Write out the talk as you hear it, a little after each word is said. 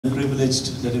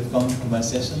privileged that you've come to my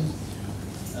session.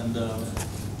 And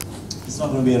it's not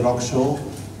going to be a rock show,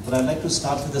 but I'd like to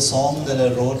start with a song that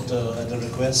I wrote at the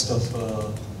request of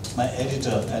my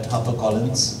editor at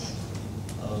HarperCollins.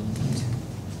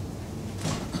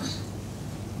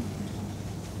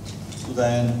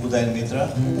 Udayan Mitra,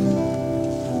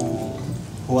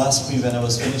 who asked me when I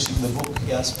was finishing the book,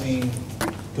 he asked me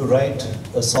to write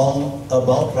a song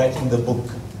about writing the book.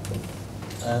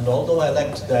 And although I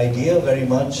liked the idea very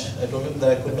much, I told him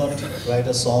that I could not write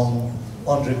a song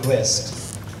on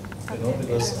request,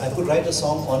 because I could write a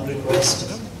song on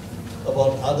request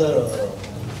about other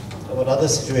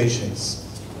situations.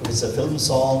 If it's a film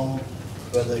song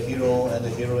where the hero and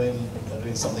the heroine are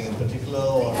doing something in particular,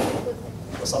 or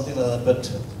something like that, but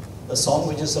a song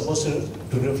which is supposed to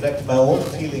reflect my own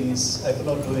feelings, I could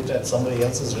not do it at somebody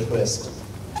else's request.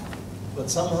 But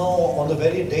somehow, on the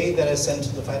very day that I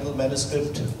sent the final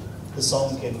manuscript, the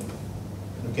song came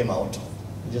out.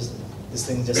 This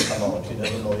thing just came out. You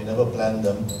never know, you never plan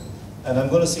them. And I'm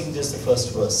going to sing just the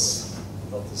first verse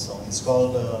of the song. It's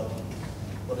called,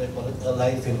 what do I call it? A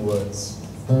Life in Words.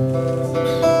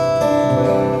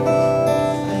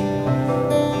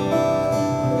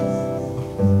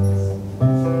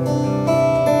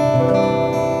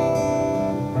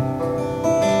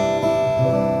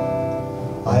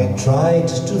 I tried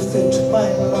to fit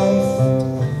my life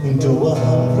into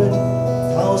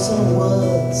 100,000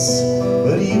 words,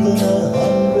 but even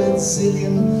 100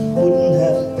 zillion wouldn't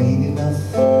have been enough.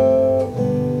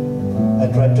 I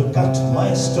tried to cut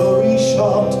my story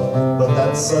short, but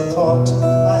that's a thought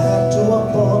I had to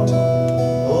abort.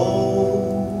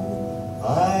 Oh,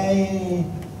 I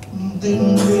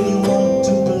didn't really want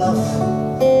to bluff,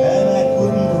 and I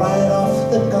couldn't write off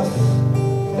the cuff.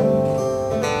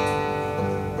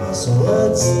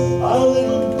 Words are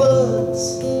little birds,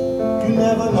 you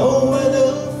never know where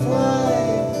they'll fly,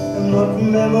 and what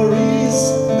memories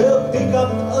they'll pick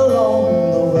up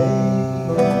along the way.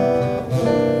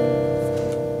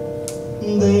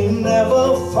 They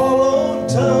never follow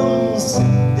terms,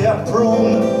 they're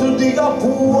prone to dig up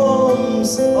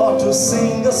worms, or to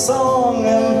sing a song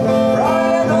and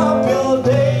brighten up your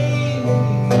day.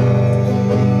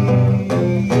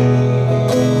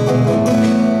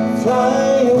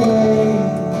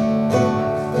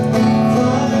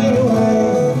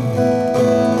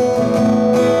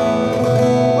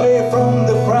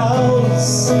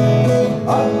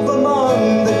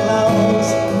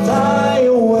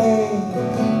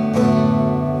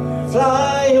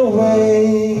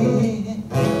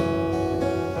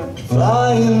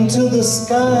 To the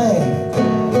sky,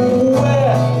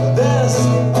 where there's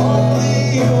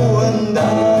only you and I.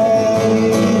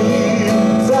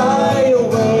 Fly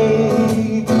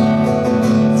away,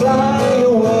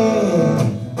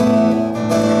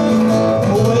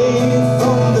 away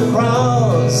from the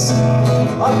crowds,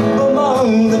 up among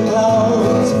the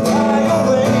clouds. Fly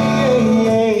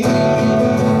away,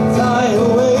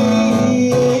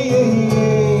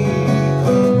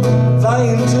 fly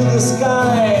into the sky.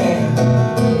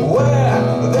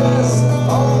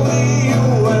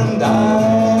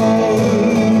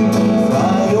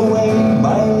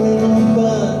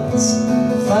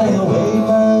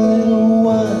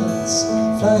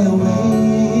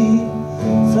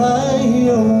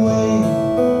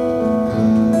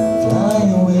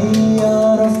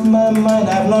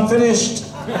 Finished.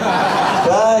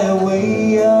 Fly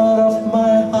away out of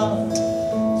my heart,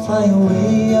 fly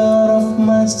away out of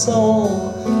my soul,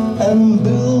 and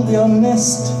build your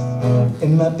nest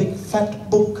in my big fat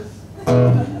book.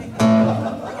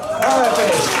 Alright,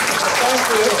 finished. Thank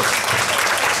you.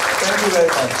 Thank you very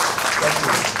much.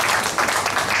 Thank you.